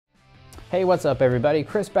Hey, what's up everybody?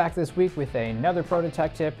 Chris back this week with another Proto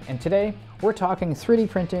Tech Tip, and today we're talking 3D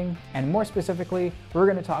printing, and more specifically, we're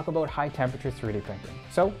going to talk about high temperature 3D printing.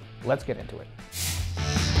 So let's get into it.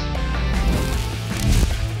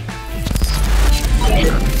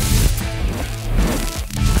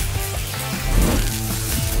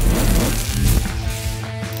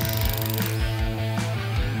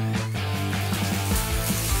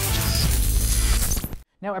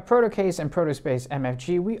 Now at Protocase and Protospace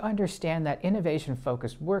Mfg, we understand that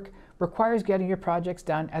innovation-focused work requires getting your projects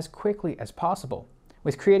done as quickly as possible.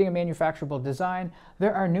 With creating a manufacturable design,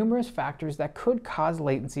 there are numerous factors that could cause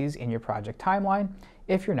latencies in your project timeline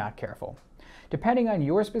if you're not careful. Depending on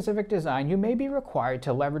your specific design, you may be required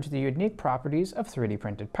to leverage the unique properties of 3D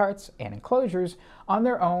printed parts and enclosures on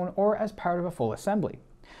their own or as part of a full assembly.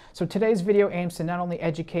 So today's video aims to not only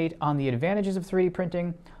educate on the advantages of 3D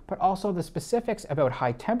printing, but also the specifics about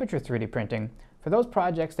high temperature 3D printing for those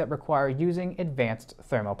projects that require using advanced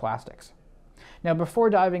thermoplastics. Now, before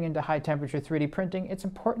diving into high temperature 3D printing, it's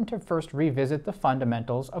important to first revisit the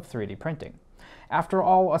fundamentals of 3D printing. After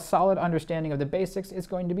all, a solid understanding of the basics is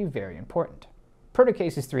going to be very important.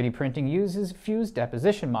 Protocase's 3D printing uses fused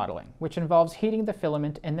deposition modeling, which involves heating the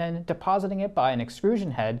filament and then depositing it by an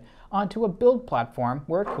extrusion head onto a build platform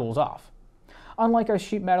where it cools off. Unlike our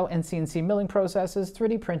sheet metal and CNC milling processes,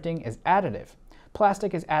 3D printing is additive.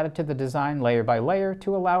 Plastic is added to the design layer by layer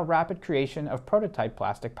to allow rapid creation of prototype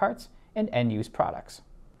plastic parts and end-use products.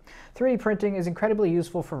 3D printing is incredibly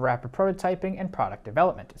useful for rapid prototyping and product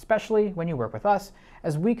development, especially when you work with us,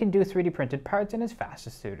 as we can do 3D printed parts in as fast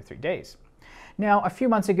as 2 to 3 days. Now, a few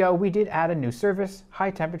months ago, we did add a new service, high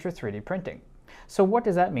temperature 3D printing. So what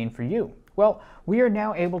does that mean for you? Well, we are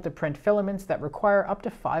now able to print filaments that require up to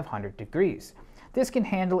 500 degrees. This can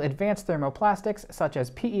handle advanced thermoplastics such as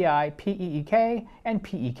PEI, PEEK, and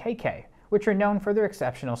PEKK, which are known for their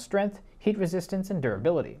exceptional strength, heat resistance, and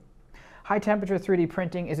durability. High temperature 3D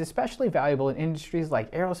printing is especially valuable in industries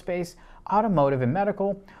like aerospace, automotive, and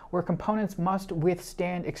medical, where components must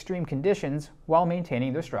withstand extreme conditions while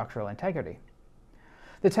maintaining their structural integrity.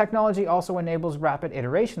 The technology also enables rapid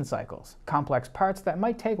iteration cycles. Complex parts that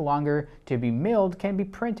might take longer to be milled can be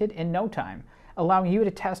printed in no time, allowing you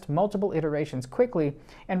to test multiple iterations quickly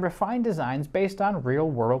and refine designs based on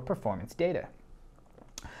real-world performance data.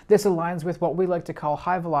 This aligns with what we like to call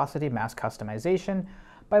high-velocity mass customization.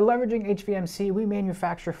 By leveraging HVMC, we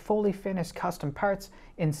manufacture fully finished custom parts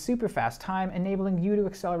in super fast time, enabling you to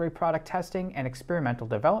accelerate product testing and experimental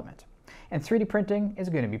development. And 3D printing is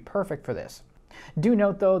going to be perfect for this. Do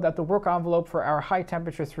note, though, that the work envelope for our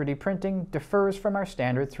high-temperature 3D printing differs from our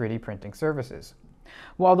standard 3D printing services.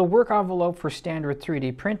 While the work envelope for standard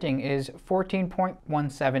 3D printing is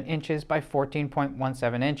 14.17 inches by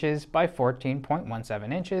 14.17 inches by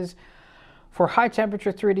 14.17 inches, for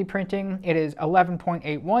high-temperature 3D printing, it is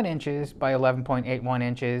 11.81 inches by 11.81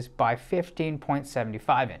 inches by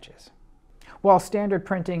 15.75 inches. While standard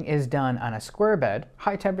printing is done on a square bed,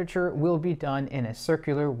 high temperature will be done in a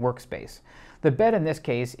circular workspace. The bed in this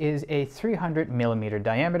case is a 300 millimeter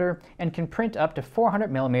diameter and can print up to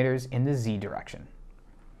 400 millimeters in the Z direction.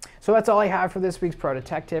 So that's all I have for this week's Proto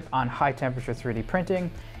Tech Tip on high temperature 3D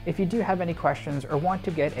printing. If you do have any questions or want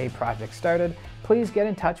to get a project started, please get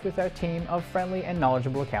in touch with our team of friendly and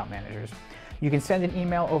knowledgeable account managers. You can send an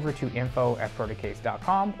email over to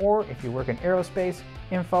info@protocase.com, or if you work in aerospace,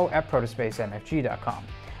 info@protospacemfg.com.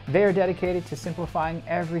 They are dedicated to simplifying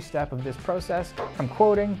every step of this process, from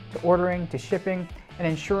quoting to ordering to shipping, and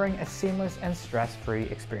ensuring a seamless and stress-free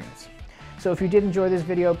experience. So if you did enjoy this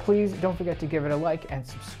video, please don't forget to give it a like and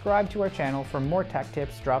subscribe to our channel for more tech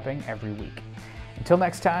tips dropping every week. Until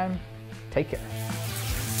next time, take care.